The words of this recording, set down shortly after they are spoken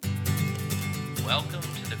Welcome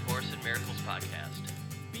to the Course in Miracles podcast.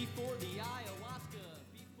 Before the ayahuasca,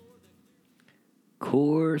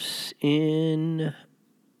 Course in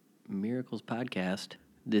Miracles podcast.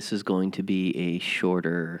 This is going to be a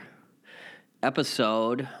shorter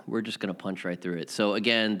episode. We're just going to punch right through it. So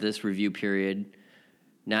again, this review period,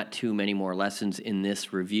 not too many more lessons in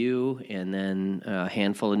this review, and then a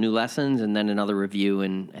handful of new lessons, and then another review,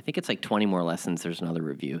 and I think it's like 20 more lessons. There's another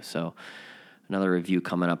review. So another review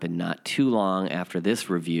coming up in not too long after this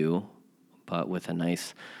review, but with a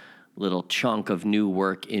nice little chunk of new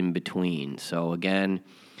work in between. So again,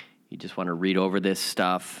 you just want to read over this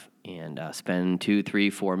stuff and spend 2, 3,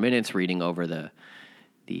 4 minutes reading over the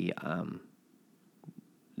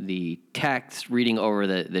text, reading over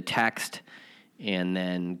the text, and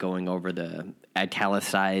then going over the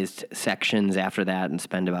italicized sections after that, and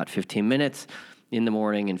spend about 15 minutes in the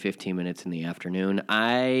morning and 15 minutes in the afternoon.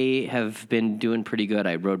 I have been doing pretty good.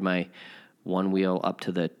 I rode my one wheel up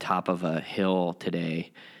to the top of a hill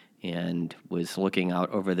today and was looking out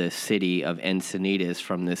over the city of Encinitas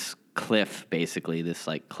from this cliff, basically, this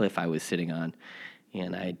like cliff I was sitting on.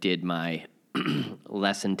 And I did my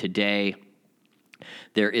lesson today.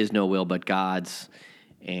 There is no will but God's,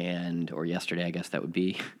 or yesterday, I guess that would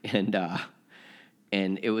be.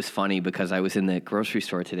 And it was funny because I was in the grocery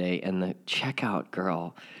store today, and the checkout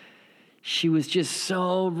girl, she was just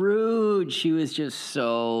so rude. She was just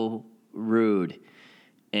so rude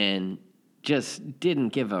and just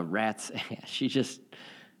didn't give a rat's ass. She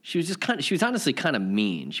was honestly kind of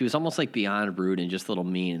mean. She was almost like beyond rude and just a little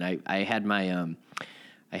mean. And I had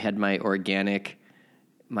my organic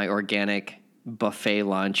buffet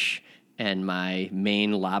lunch and my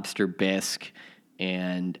Maine lobster bisque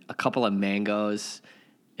and a couple of mangoes,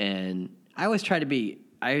 and I always try to be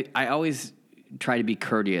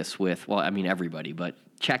courteous with, well, I mean everybody, but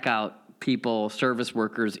checkout people, service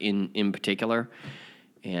workers in particular,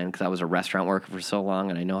 and because I was a restaurant worker for so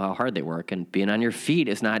long, and I know how hard they work, and being on your feet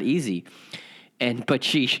is not easy. But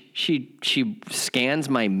she scans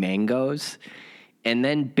my mangoes, and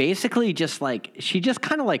then basically she just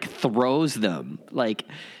kind of like throws them, like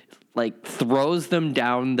throws them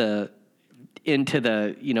down into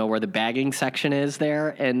the, where the bagging section is there,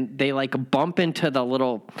 and they like bump into the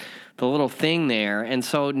little thing there. And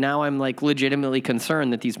so now I'm like legitimately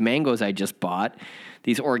concerned that these mangoes I just bought,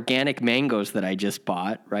 these organic mangoes that I just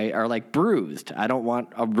bought, right, are like bruised. I don't want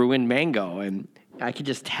a ruined mango. And I could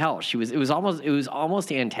just tell it was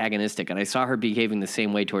almost antagonistic. And I saw her behaving the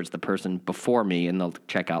same way towards the person before me in the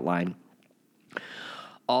checkout line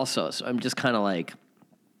also. So I'm just kind of like,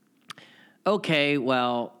 okay,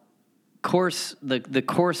 well, the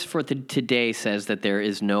course for today says that there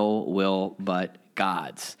is no will but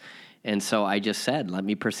God's. And so I just said, let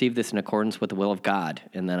me perceive this in accordance with the will of God.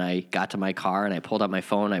 And then I got to my car and I pulled out my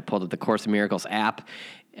phone. I pulled up the Course in Miracles app,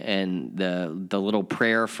 and the little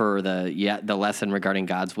prayer for the lesson regarding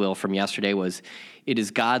God's will from yesterday was, it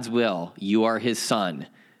is God's will, you are his son,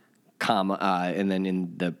 comma, and then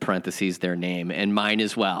in the parentheses their name, and mine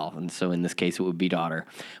as well. And so in this case it would be daughter.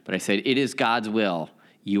 But I said, it is God's will,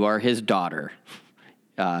 you are his daughter.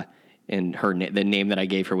 And the name that I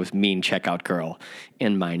gave her was Mean Checkout Girl,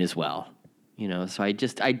 and mine as well. So I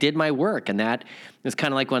did my work, and that is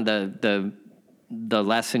kind of like when the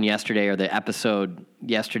lesson yesterday, or the episode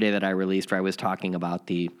yesterday that I released, where I was talking about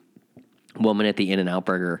the woman at the In-N-Out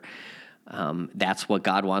Burger. That's what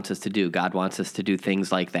God wants us to do. God wants us to do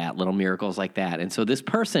things like that, little miracles like that. And so this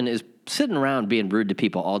person is sitting around being rude to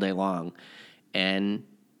people all day long, and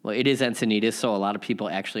well, it is Encinitas, so a lot of people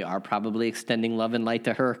actually are probably extending love and light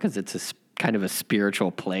to her because it's a kind of a spiritual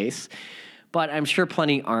place. But I'm sure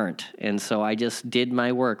plenty aren't. And so I just did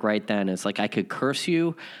my work right then. It's like I could curse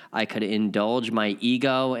you, I could indulge my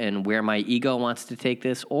ego and where my ego wants to take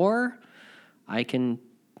this, or I can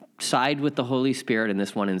side with the Holy Spirit in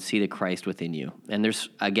this one and see the Christ within you. And there's,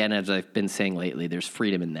 again, as I've been saying lately, there's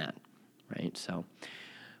freedom in that, right? So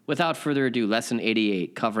without further ado, Lesson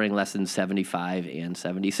 88, covering Lessons 75 and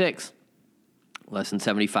 76. Lesson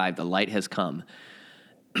 75, the light has come.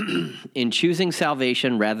 In choosing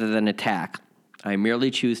salvation rather than attack, I merely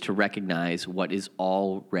choose to recognize what is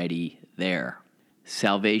already there.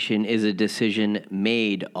 Salvation is a decision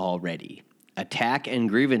made already. Attack and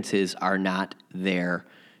grievances are not there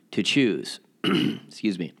to choose.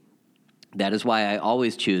 Excuse me. That is why I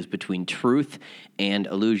always choose between truth and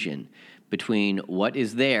illusion, between what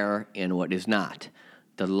is there and what is not.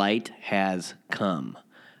 The light has come.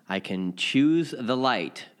 I can choose the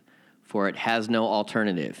light, for it has no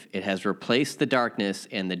alternative. It has replaced the darkness,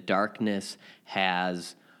 and the darkness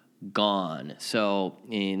has gone. So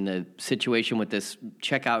in the situation with this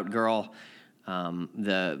checkout girl,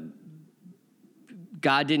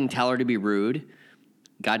 God didn't tell her to be rude.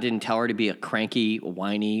 God didn't tell her to be a cranky,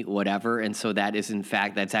 whiny, whatever. And so that is, in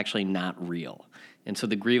fact, that's actually not real. And so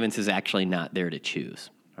the grievance is actually not there to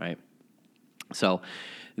choose, right? So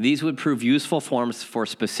these would prove useful forms for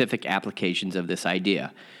specific applications of this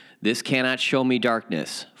idea. This cannot show me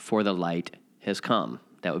darkness, for the light has come.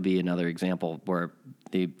 That would be another example where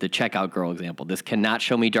the checkout girl example. This cannot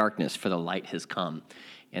show me darkness, for the light has come.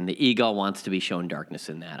 And the ego wants to be shown darkness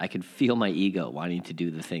in that. I could feel my ego wanting to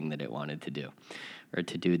do the thing that it wanted to do, or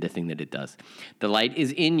to do the thing that it does. The light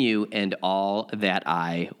is in you, and all that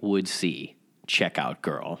I would see. Checkout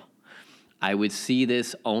girl. I would see in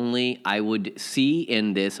this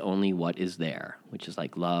only what is there, which is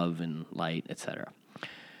like love and light, etc.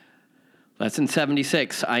 Lesson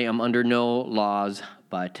 76, I am under no laws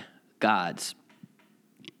but God's.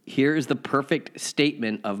 Here is the perfect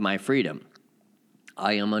statement of my freedom.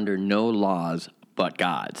 I am under no laws but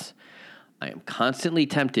God's. I am constantly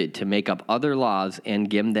tempted to make up other laws and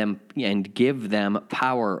give them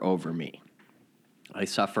power over me. I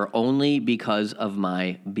suffer only because of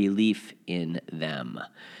my belief in them.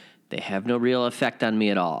 They have no real effect on me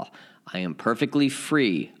at all. I am perfectly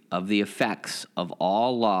free of the effects of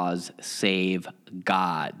all laws save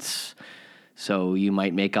God's. So you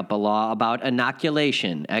might make up a law about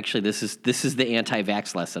inoculation. Actually, this is the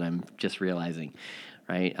anti-vax lesson, I'm just realizing,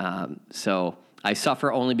 right? So I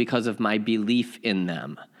suffer only because of my belief in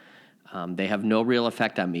them. They have no real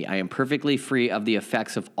effect on me. I am perfectly free of the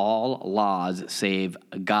effects of all laws save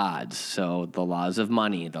God's. So the laws of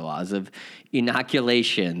money, the laws of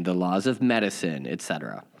inoculation, the laws of medicine,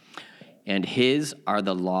 etc. And his are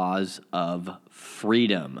the laws of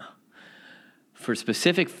freedom. For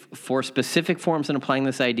specific forms in applying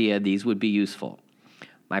this idea, these would be useful.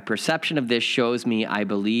 My perception of this shows me I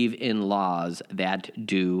believe in laws that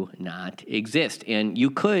do not exist. And you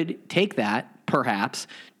could take that, perhaps,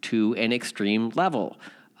 to an extreme level.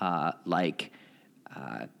 The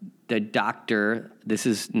doctor, this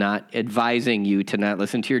is not advising you to not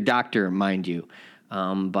listen to your doctor, mind you.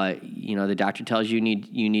 But, the doctor tells you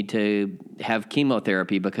you need to have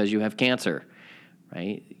chemotherapy because you have cancer,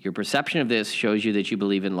 right? Your perception of this shows you that you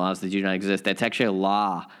believe in laws that do not exist. That's actually a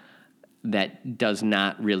law that does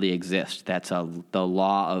not really exist. That's the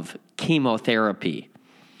law of chemotherapy,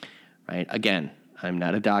 right? Again, I'm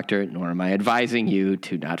not a doctor, nor am I advising you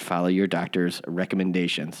to not follow your doctor's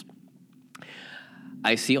recommendations.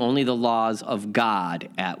 I see only the laws of God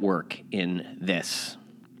at work in this.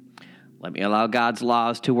 Let me allow God's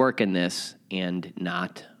laws to work in this and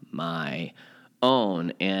not my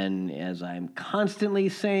own. And as I'm constantly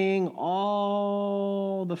saying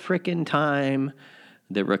all the frickin' time,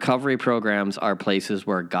 the recovery programs are places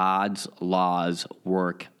where God's laws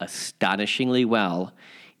work astonishingly well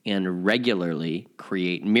and regularly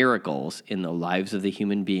create miracles in the lives of the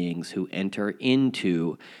human beings who enter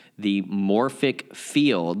into the morphic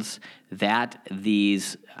fields that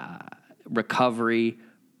these recovery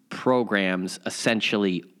programs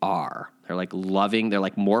essentially are. They're like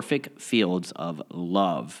morphic fields of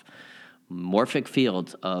love, morphic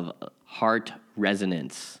fields of heart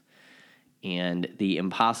resonance. And the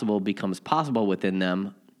impossible becomes possible within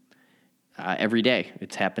them every day.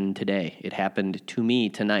 It's happened today. It happened to me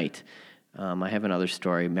tonight. I have another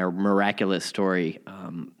story, miraculous story,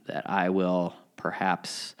 that I will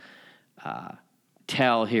perhaps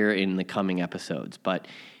tell here in the coming episodes. But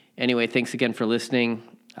anyway, thanks again for listening.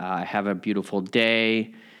 Have a beautiful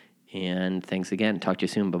day, and thanks again. Talk to you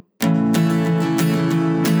soon. Bye.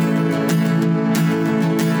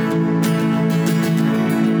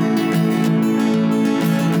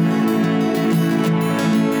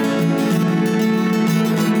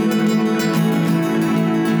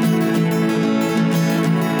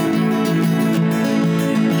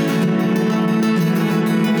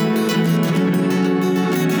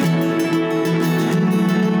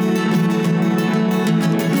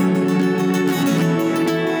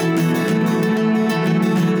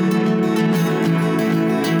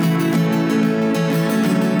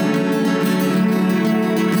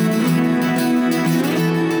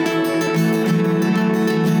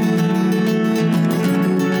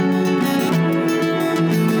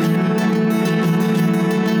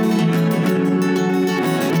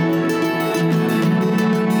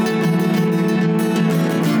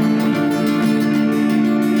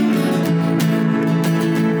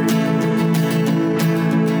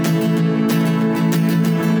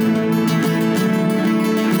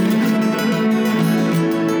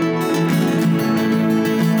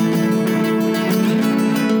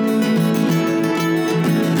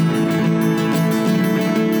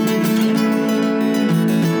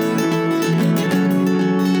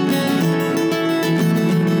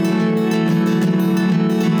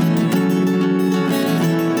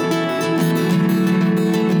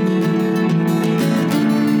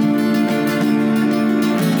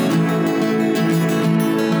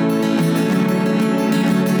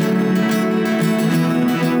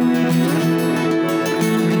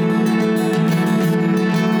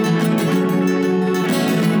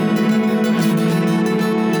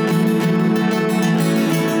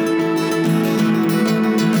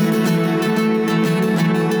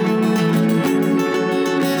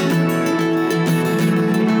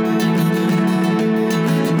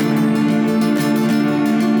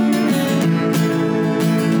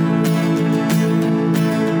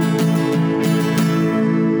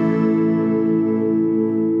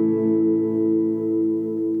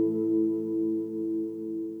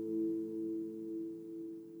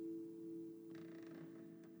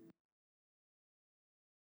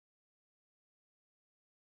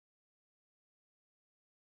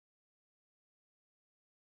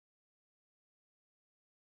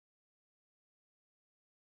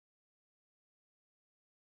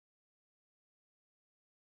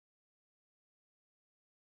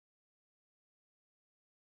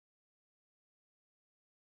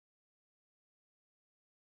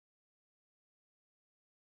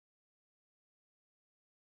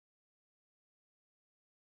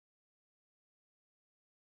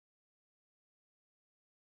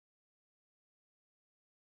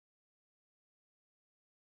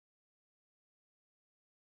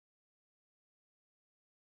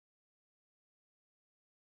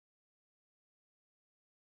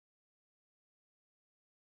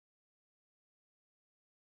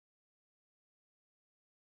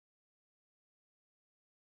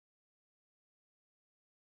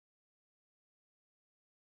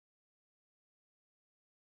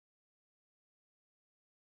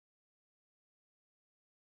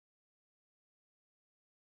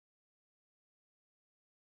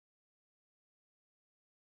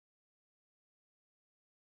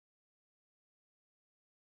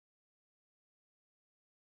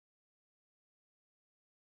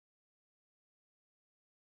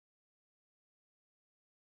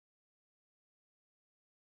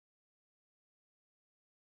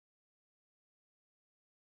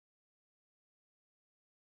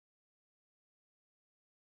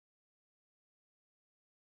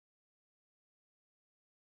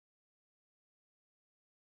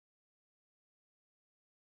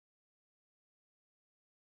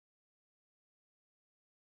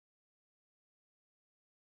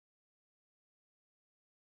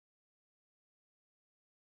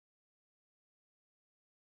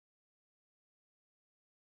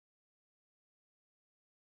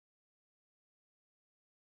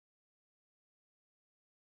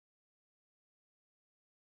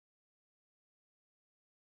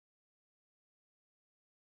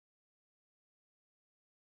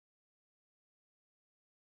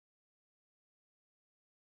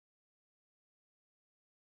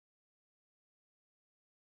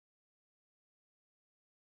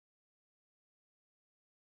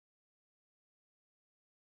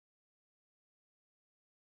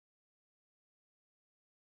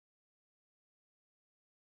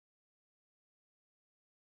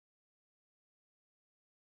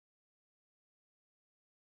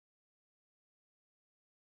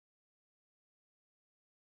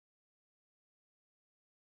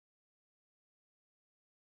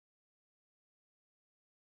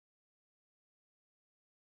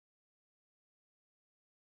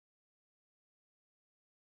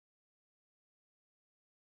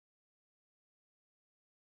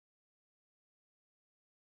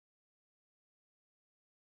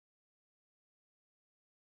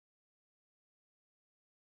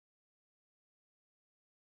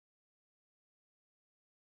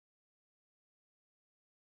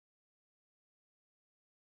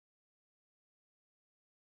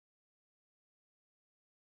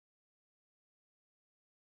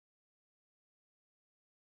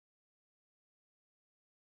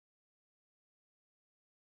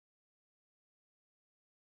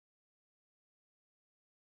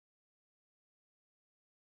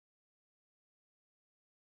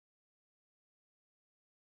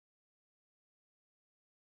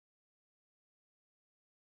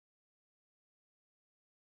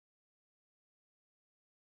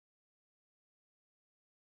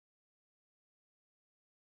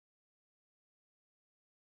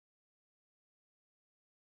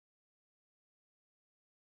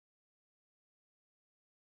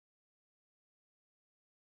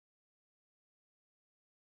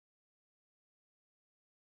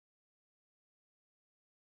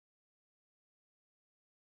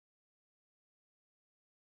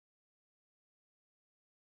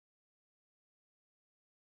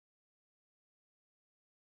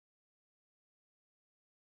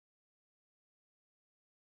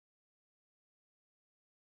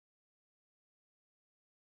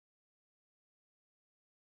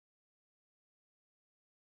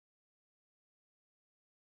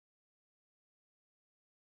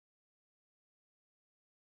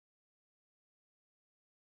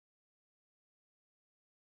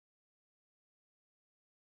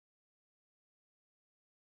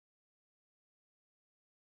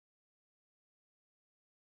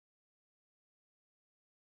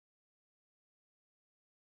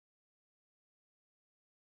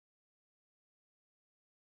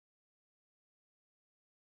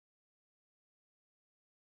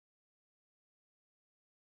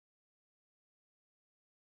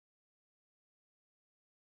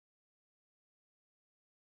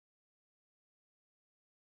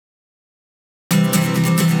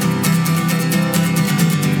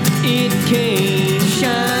 cane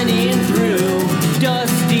shining through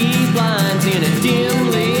dusty blinds in a dim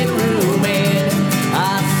lit room, and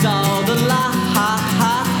I saw the light.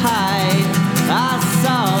 I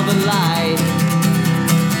saw the light.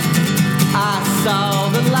 I saw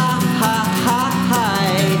the light.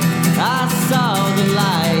 I saw the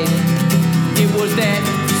light. It was that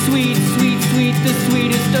sweet, sweet, sweet, the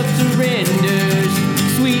sweetest of surrenders.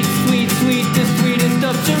 Sweet, sweet, sweet, the sweetest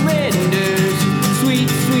of surrenders. Sweet,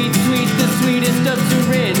 sweet, sweet, the sweetest of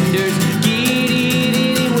surrenders. Get it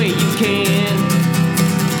any way you can.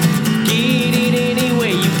 Get it any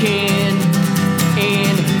way you can.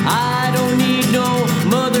 And I don't need no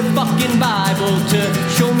motherfucking Bible to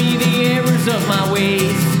show me the errors of my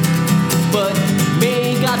ways. But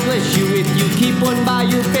may God bless you if you keep one by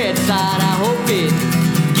your bedside. I hope it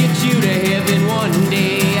gets you to heaven one day.